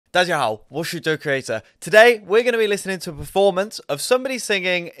大家好，我是Joe Creator. Today, we're going to be listening to a performance of somebody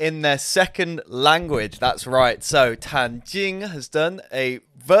singing in their second language. That's right. So, Jing has done a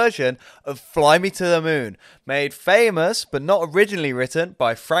version of Fly Me to the Moon, made famous but not originally written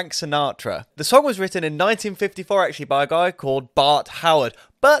by Frank Sinatra. The song was written in 1954 actually by a guy called Bart Howard.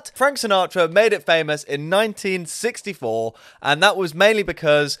 But Frank Sinatra made it famous in 1964, and that was mainly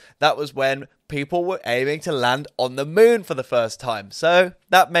because that was when people were aiming to land on the moon for the first time. So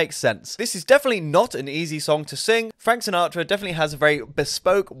that makes sense. This is definitely not an easy song to sing. Frank Sinatra definitely has a very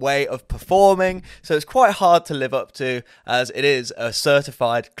bespoke way of performing, so it's quite hard to live up to as it is a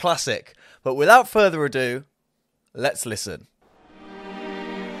certified classic. But without further ado, let's listen.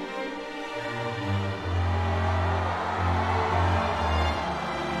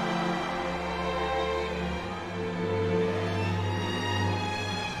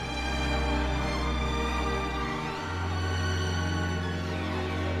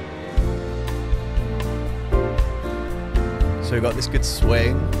 So we got this good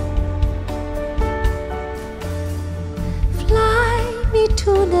swing. Fly me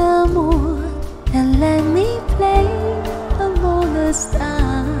to the moon and let me play among the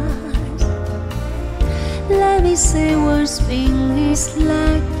stars. Let me see what spring is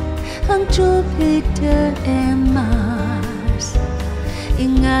like on Jupiter and Mars.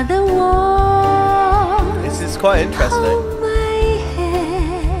 In other words, This is quite interesting. hold my hand.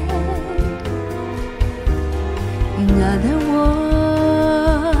 In other words,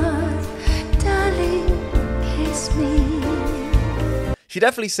 darling, kiss me. She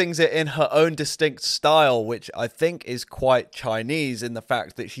definitely sings it in her own distinct style, which I think is quite Chinese in the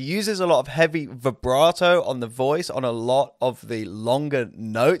fact that she uses a lot of heavy vibrato on the voice on a lot of the longer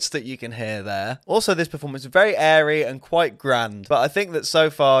notes that you can hear there. Also, this performance is very airy and quite grand, but I think that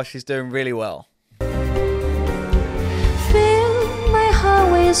so far she's doing really well. Fill my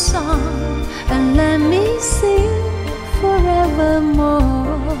heart with song and let me sing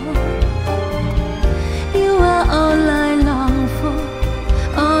forevermore. You are all I long for,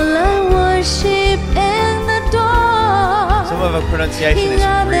 all I worship and adore. Some of her pronunciation is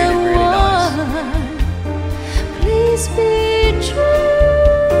really, really nice. Please be true.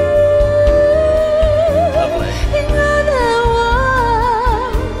 Lovely. In other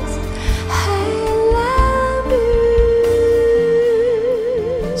words, I love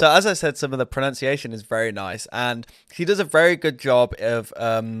you. So as I said, some of the pronunciation is very nice, and she does a very good job of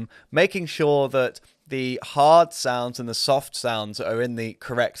making sure that the hard sounds and the soft sounds are in the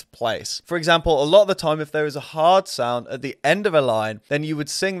correct place. For example, a lot of the time, if there is a hard sound at the end of a line, then you would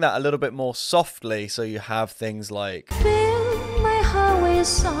sing that a little bit more softly, so you have things like... Fill my heart with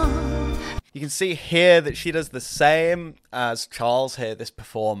song. You can see here that she does the same as Charles here, this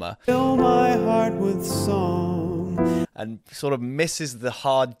performer. Fill my heart with song. And sort of misses the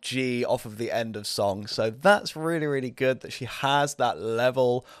hard G off of the end of song. So that's really, really good that she has that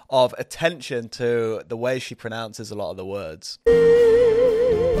level of attention to the way she pronounces a lot of the words.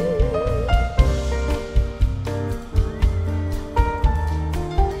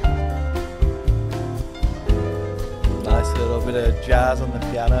 Nice little bit of jazz on the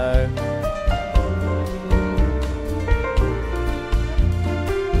piano.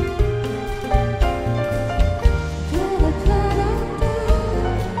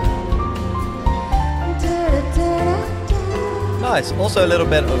 Nice. Also a little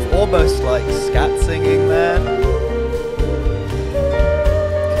bit of almost like scat singing there.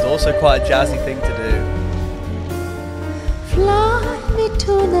 It's also quite a jazzy thing to do. Fly me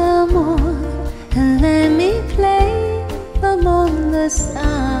to the moon and let me play among the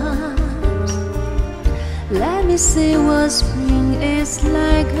stars. Let me see what spring is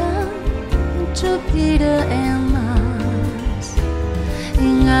like on Jupiter and Mars.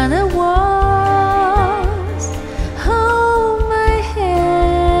 In other words, hold my hand.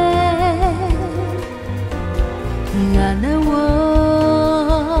 In other words,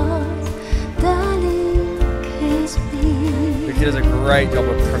 darling, kiss me. She does a great job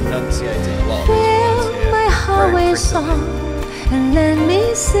of pronunciating a lot of these words Fill here. my heart Very with prettily. song and let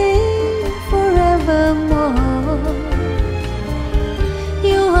me sing forevermore.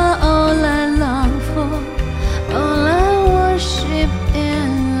 You are all I long for, all I worship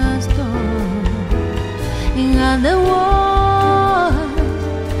and adore. In other words,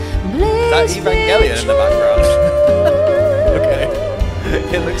 Is that please Evangelion in the background? Okay.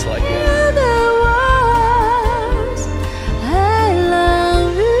 It looks like In it. other words, I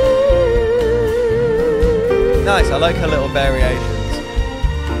love you. Nice, I like her little variations.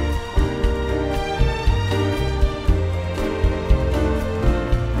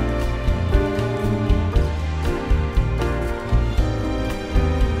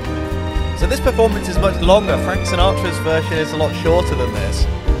 So this performance is much longer. Frank Sinatra's version is a lot shorter than this.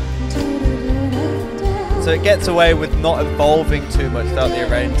 So it gets away with not evolving too much throughout the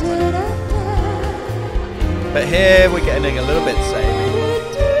arrangement. But here we're getting a little bit samey.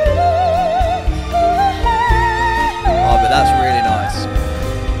 Oh, but that's really nice.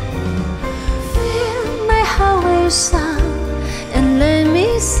 Fill my heart with song and let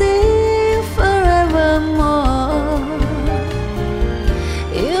me sing forevermore.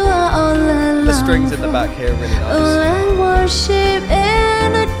 You are all I long The strings in the back here are really all nice. I worship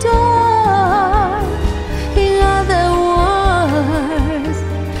and adore. In other words,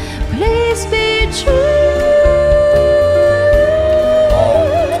 please be true.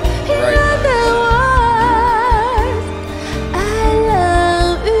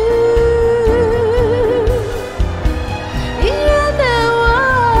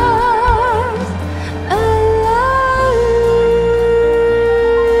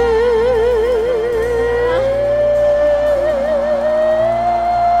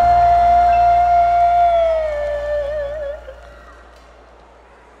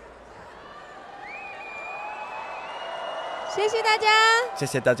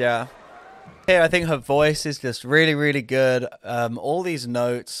 Here, I think her voice is just really, really good. All these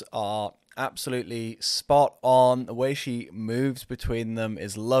notes are absolutely spot on. The way she moves between them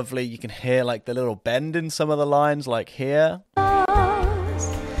is lovely. You can hear like the little bend in some of the lines, like here.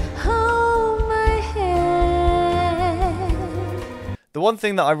 The one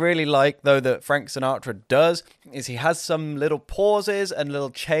thing that I really like, though, that Frank Sinatra does is he has some little pauses and little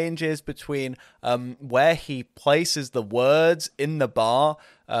changes between where he places the words in the bar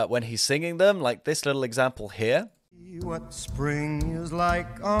when he's singing them, like this little example here. What spring is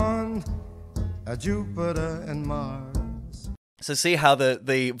like on Jupiter and Mars. So see how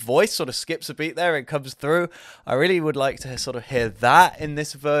the voice sort of skips a beat there and comes through. I really would like to sort of hear that in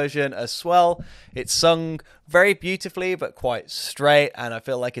this version as well. It's sung very beautifully but quite straight, and I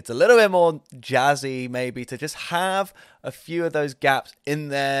feel like it's a little bit more jazzy maybe to just have a few of those gaps in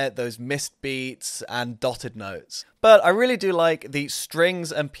there, those missed beats and dotted notes. But I really do like the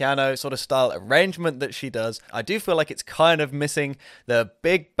strings and piano sort of style arrangement that she does. I do feel like it's kind of missing the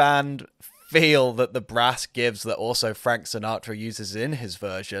big band feel that the brass gives that also Frank Sinatra uses in his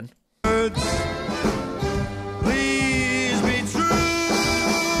version. Please be true.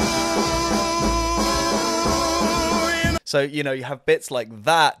 So, you know, you have bits like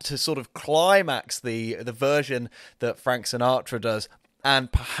that to sort of climax the version that Frank Sinatra does.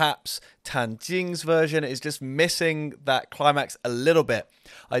 And perhaps Tan Jing's version is just missing that climax a little bit.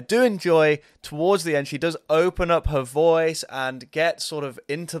 I do enjoy towards the end, she does open up her voice and get sort of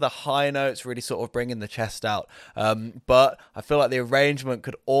into the high notes, really sort of bringing the chest out. But I feel like the arrangement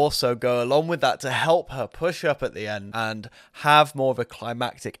could also go along with that to help her push up at the end and have more of a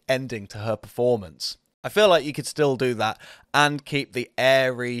climactic ending to her performance. I feel like you could still do that and keep the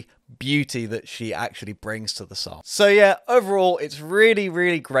airy beauty that she actually brings to the song. So yeah, overall, it's really,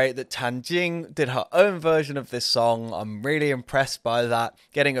 really great that Tan Jing did her own version of this song. I'm really impressed by that.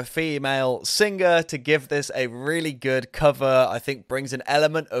 Getting a female singer to give this a really good cover, I think brings an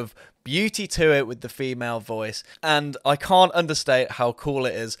element of beauty to it with the female voice, and I can't understate how cool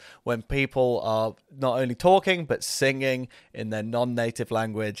it is when people are not only talking but singing in their non-native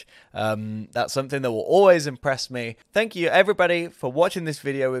language. That's something that will always impress me. Thank you everybody for watching this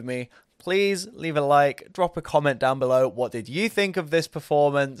video with me. Please leave a like, drop a comment down below. What did you think of this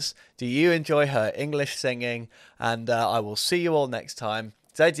performance? Do you enjoy her English singing? And I will see you all next time.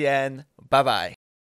 再见, bye bye.